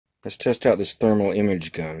Let's test out this thermal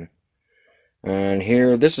image gun. And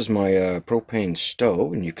here, this is my propane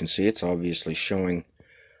stove, and you can see it's obviously showing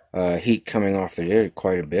heat coming off of it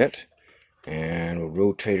quite a bit. And we'll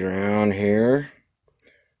rotate around here.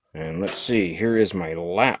 And let's see, here is my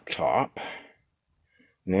laptop.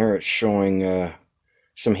 And there it's showing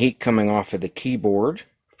some heat coming off of the keyboard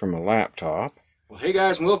from a laptop. Well, hey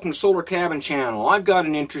guys, and welcome to Solar Cabin Channel. I've got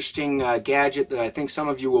an interesting gadget that I think some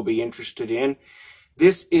of you will be interested in.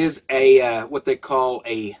 This is a what they call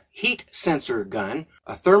a heat sensor gun,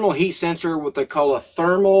 a thermal heat sensor, what they call a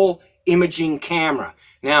thermal imaging camera.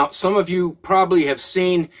 Now, some of you probably have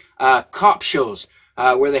seen cop shows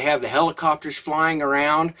where they have the helicopters flying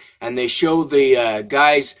around and they show the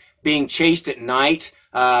guys being chased at night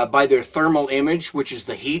by their thermal image, which is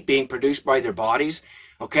the heat being produced by their bodies.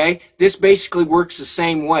 Okay, this basically works the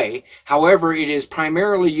same way. However, it is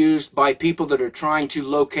primarily used by people that are trying to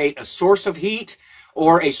locate a source of heat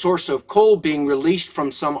or a source of cold being released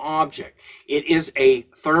from some object. It is a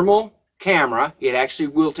thermal camera. It actually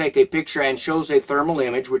will take a picture and shows a thermal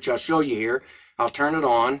image, which I'll show you here. I'll turn it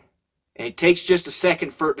on. And it takes just a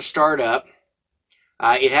second for it to start up.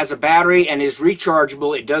 It has a battery and is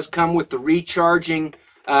rechargeable. It does come with the recharging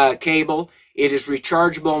cable. It is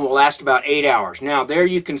rechargeable and will last about 8 hours. Now, there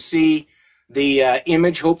you can see the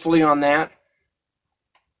image, hopefully, on that.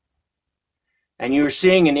 And you're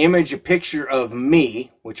seeing an image, a picture of me,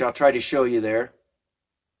 which I'll try to show you there.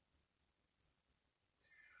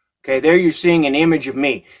 Okay, there you're seeing an image of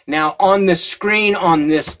me. Now, on the screen on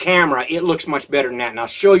this camera, it looks much better than that, and I'll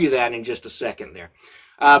show you that in just a second there.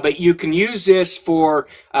 But you can use this for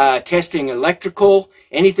testing electrical,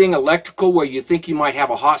 anything electrical where you think you might have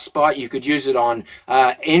a hot spot. You could use it on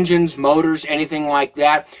engines, motors, anything like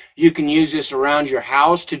that. You can use this around your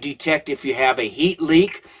house to detect if you have a heat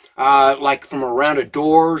leak. Like from around the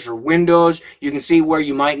doors or windows. You can see where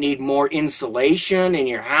you might need more insulation in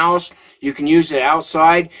your house. You can use it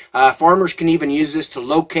outside. Farmers can even use this to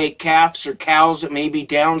locate calves or cows that may be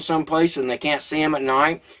down someplace and they can't see them at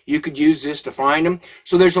night. You could use this to find them.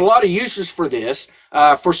 So there's a lot of uses for this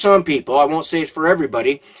for some people. I won't say it's for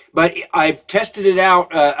everybody, but I've tested it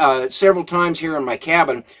out several times here in my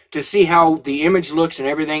cabin to see how the image looks and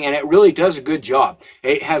everything, and it really does a good job.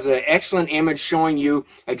 It has an excellent image showing you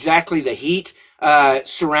exactly the heat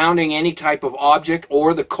surrounding any type of object,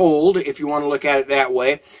 or the cold, if you want to look at it that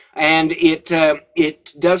way. And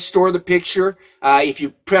it does store the picture. If you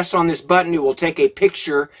press on this button, it will take a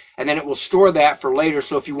picture, and then it will store that for later,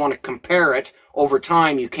 so if you want to compare it over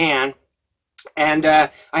time, you can. And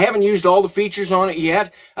I haven't used all the features on it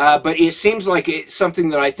yet, but it seems like it's something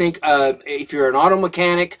that I think if you're an auto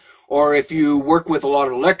mechanic, or if you work with a lot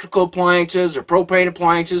of electrical appliances or propane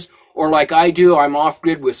appliances, or like I do, I'm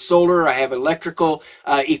off-grid with solar, I have electrical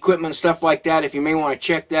equipment, stuff like that. If you may want to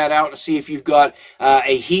check that out to see if you've got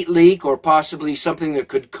a heat leak or possibly something that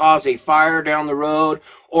could cause a fire down the road,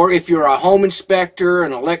 or if you're a home inspector,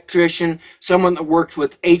 an electrician, someone that works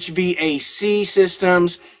with HVAC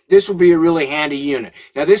systems, this will be a really handy unit.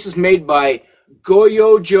 Now, this is made by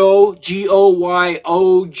GOYOJO, G-O-Y-O-J-O.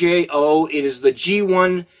 It is the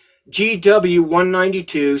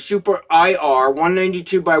GW192 Super IR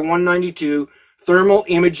 192 by 192 thermal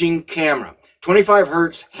imaging camera. 25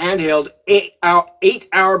 hertz, handheld,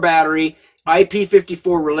 8-hour battery,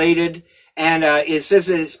 IP54 related, and it says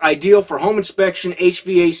that it's ideal for home inspection,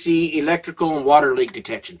 HVAC, electrical, and water leak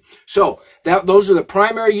detection. So those are the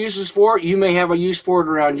primary uses for it. You may have a use for it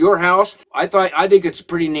around your house. I think it's a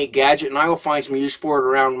pretty neat gadget, and I will find some use for it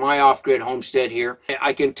around my off-grid homestead here.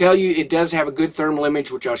 I can tell you it does have a good thermal image,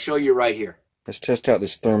 which I'll show you right here. Let's test out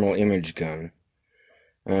this thermal image gun.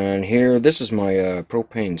 And here, this is my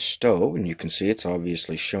propane stove, and you can see it's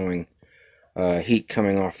obviously showing heat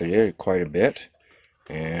coming off of it quite a bit.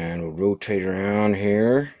 And we'll rotate around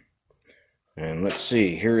here. And let's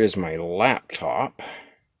see, here is my laptop.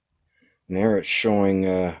 And there it's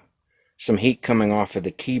showing some heat coming off of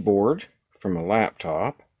the keyboard from a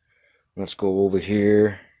laptop. Let's go over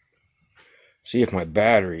here. See if my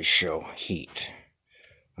batteries show heat.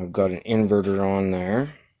 I've got an inverter on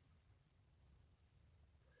there.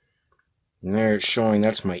 And there it's showing,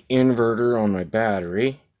 that's my inverter on my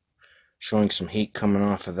battery. Showing some heat coming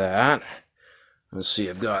off of that. Let's see,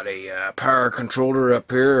 I've got a power controller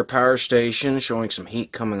up here, a power station, showing some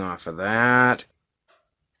heat coming off of that.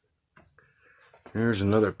 There's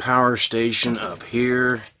another power station up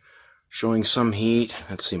here, showing some heat.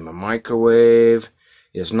 Let's see, my microwave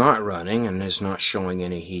is not running and is not showing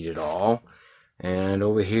any heat at all. And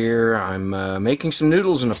over here, I'm making some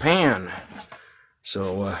noodles in a pan.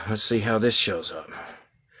 So let's see how this shows up.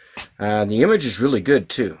 The image is really good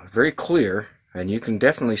too, very clear. And you can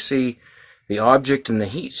definitely see the object and the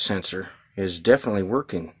heat sensor is definitely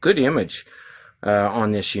working. Good image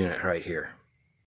on this unit right here.